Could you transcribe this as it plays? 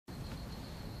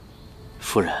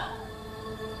夫人，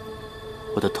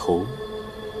我的头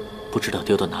不知道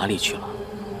丢到哪里去了。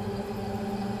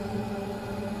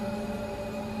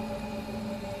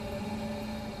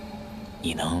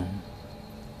你能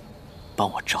帮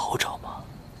我找找吗？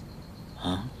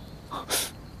啊？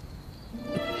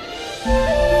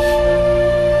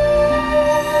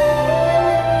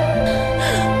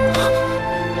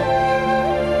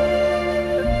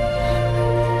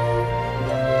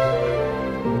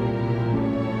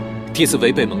弟子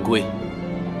违背门规，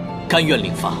甘愿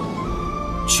领罚，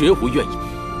绝无怨言。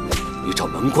依照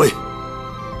门规，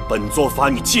本座罚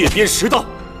你戒鞭10道，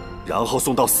然后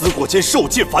送到思过间受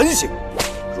戒反省。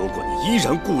如果你依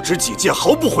然固执己见，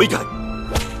毫不悔改，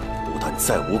不但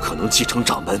再无可能继承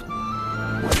掌门，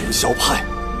我凌霄派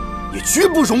也绝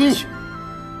不容你。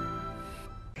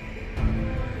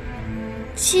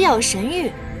七曜神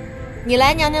域，你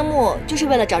来娘娘墓就是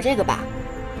为了找这个吧？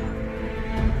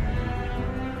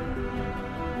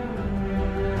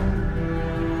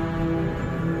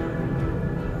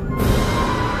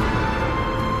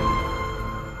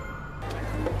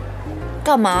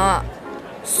干嘛？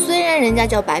虽然人家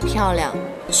叫白漂亮，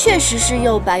确实是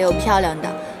又白又漂亮的，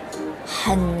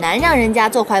很难让人家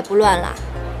坐怀不乱啦。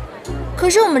可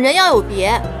是我们人要有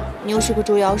别，你又是个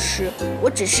捉妖师，我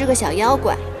只是个小妖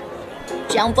怪，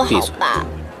这样不好吧？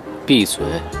闭嘴！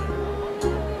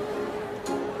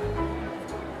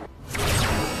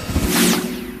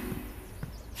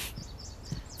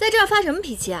在这儿发什么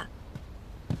脾气啊？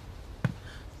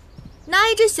拿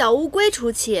一只小乌龟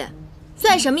出气，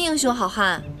算什么英雄好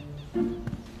汉？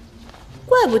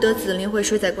怪不得紫菱会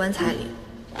睡在棺材里，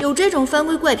有这种翻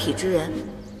规怪体之人，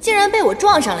竟然被我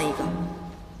撞上了一个。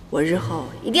我日后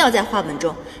一定要在话本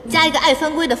中加一个爱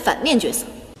翻规的反面角色。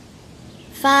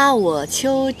发我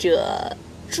丘者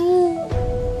诛。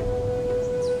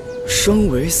生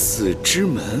为死之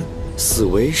门，死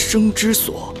为生之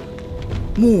所。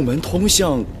木门通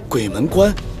向鬼门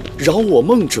关，扰我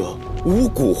梦者无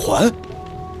骨还。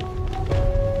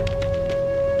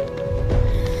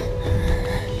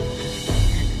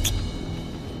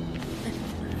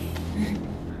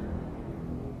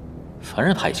凡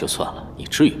人怕也就算了，你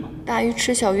至于吗？大鱼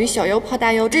吃小鱼，小妖怕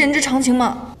大妖，这人之常情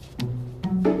吗？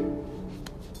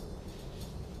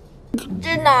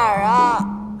这哪儿啊？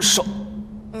手，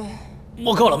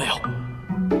摸够了没有？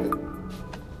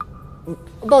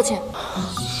抱歉。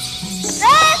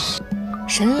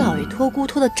沈老爷托孤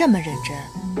托得这么认真，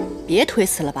别推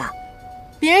辞了吧？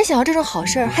别人想要这种好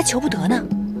事还求不得呢。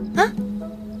啊！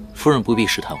夫人不必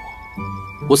试探我，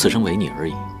我此生为你而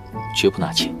已，绝不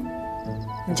纳妾。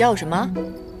你叫我什么？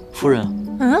夫人。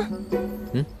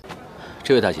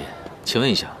这位大姐，请问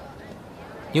一下，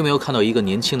你有没有看到一个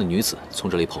年轻的女子从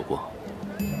这里跑过？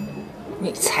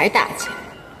你才大姐！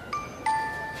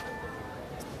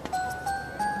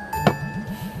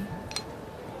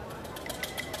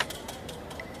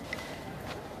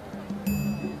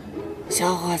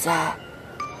小伙子，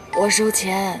我收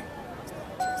钱，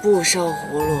不收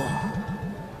葫芦。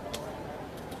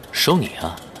收你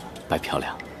啊，白漂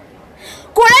亮！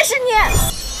果然是你！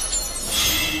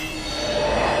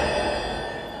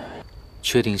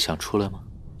确定想出来吗？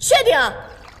确定。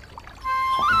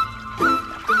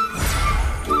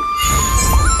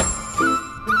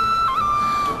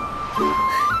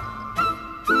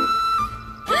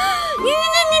你！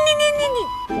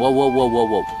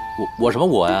我什么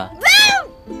我呀？耍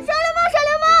流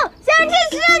氓！想让天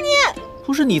使啊你！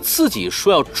不是你自己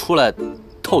说要出来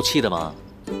透气的吗？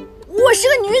我是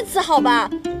个女子，好吧？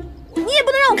你也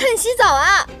不能让我看你洗澡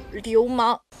啊，流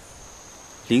氓！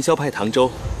凌霄派唐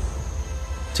州，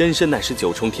真身乃是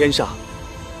九重天上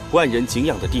万人敬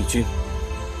仰的帝君。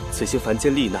此些凡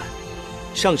间历难，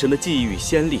上神的记忆与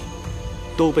仙力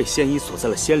都被仙衣锁在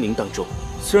了仙灵当中。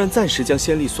虽然暂时将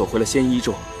仙力锁回了仙衣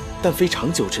中，但非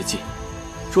长久之计。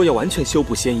若要完全修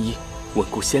补仙衣，稳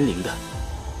固仙灵的，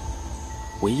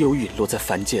唯有陨落在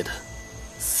凡界的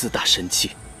4大神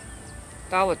器。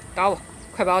打我！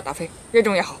快把我打飞，越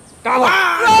重越好！打我！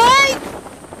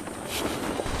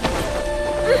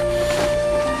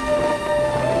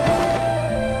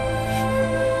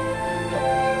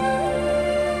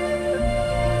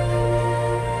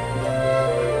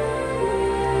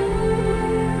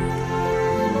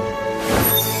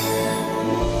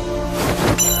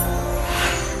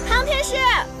唐天师，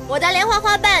我的莲花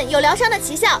花瓣有疗伤的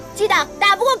奇效，记得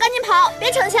打不过赶紧跑，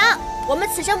别逞强。我们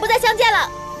此生不再相见了，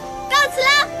告辞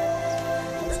了。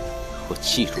我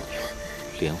记住你了，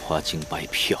莲花精白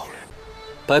漂亮。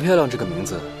白漂亮这个名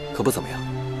字可不怎么样，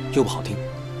又不好听，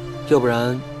要不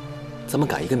然咱们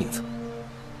改一个名字。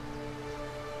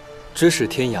咫尺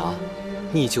天涯，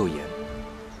逆旧颜，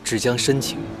只将深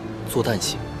情做淡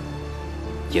写。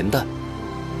颜淡，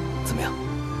怎么样？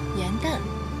颜淡，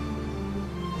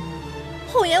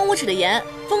厚颜无耻的颜，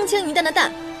风轻云淡的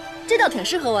淡，这倒挺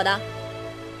适合我的。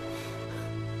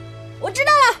我知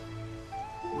道了，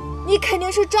你肯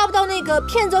定是抓不到那个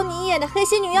骗走你一眼的黑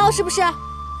心女妖，是不是？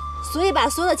所以把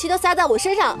所有的气都撒在我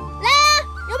身上。来啊，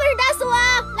有本事打死我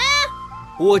啊！来啊！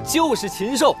我就是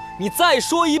禽兽，你再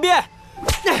说一遍！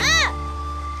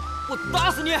我打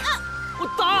死你！我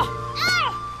打！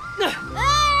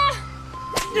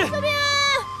救命啊！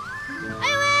哎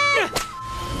呦喂！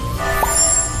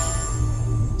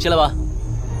起来吧，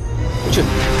去。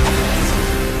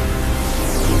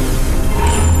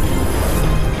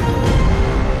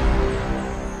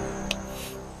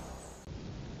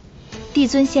帝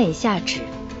尊现已下旨，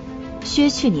削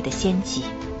去你的仙籍，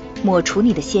抹除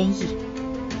你的仙意，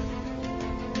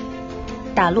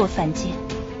打落凡间，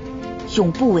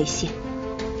永不为仙。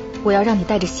我要让你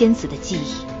带着仙子的记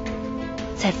忆，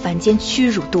在凡间屈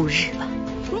辱度日吧。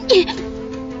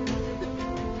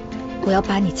我要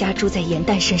把你加诸在颜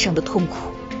淡身上的痛苦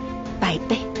，100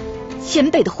倍、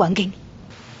1000倍的还给你。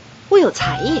我有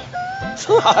才艺。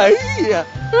才艺？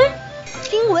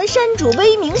听闻山主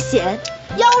威名显，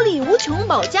妖力无穷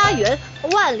保家园，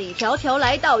万里迢迢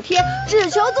来到天，只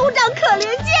求族长可怜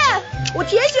见。我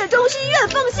铁血忠心愿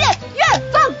奉献，愿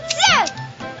奉献。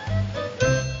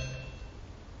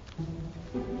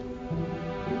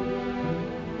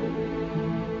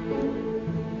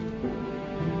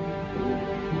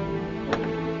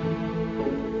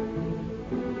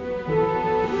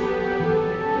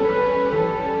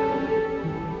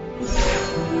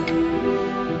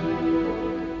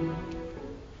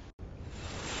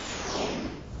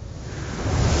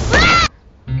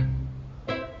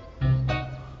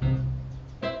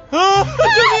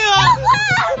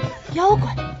妖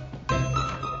怪，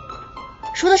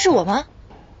说的是我吗？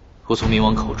我从冥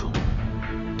王口中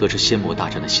得知仙魔大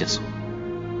战的线索，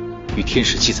与天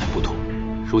使记载不同。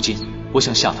如今我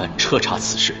想下凡彻查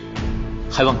此事，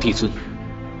还望帝尊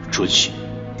准许。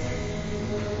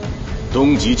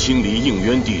东极清离应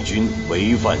渊帝君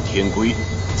违反天规，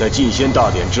在进仙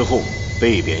大典之后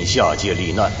被贬下界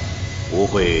历难，我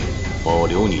会保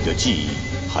留你的记忆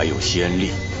还有仙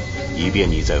力，以便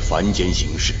你在凡间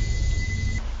行事。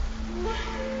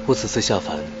我此次下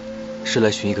凡是来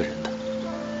寻一个人的，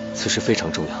此事非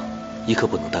常重要，一刻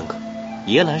不能耽搁。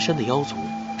野兰山的妖族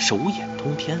手眼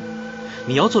通天，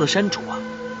你要做了山主啊，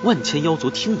万千妖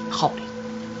族听你号令，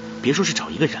别说是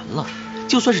找一个人了，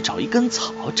就算是找一根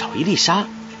草，找一粒沙，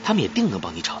他们也定能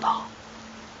帮你找到。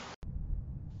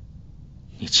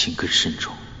你情根深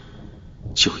重，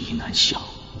救医难效，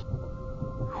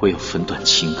唯有分断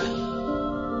情根，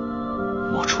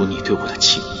抹除你对我的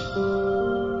情谊，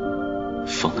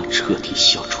方能彻底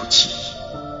消除记忆。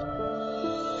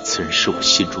此人是我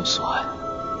心中所爱，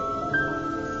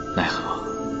奈何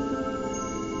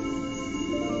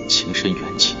情深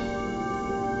缘浅，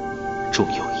终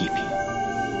有一别。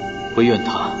唯愿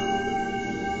他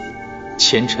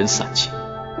前尘散尽，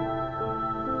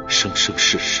生生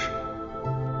世世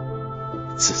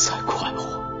自在快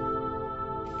活。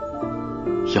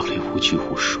妖力无拘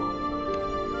无束，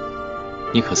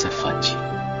你可在凡间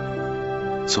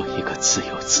做一个自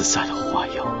由自在的花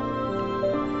妖。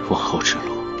往后之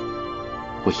路，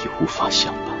我已无法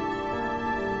相伴，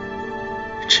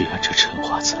只愿这尘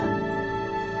花残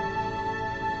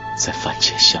在凡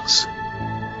间相随，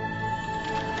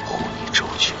护你周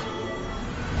全。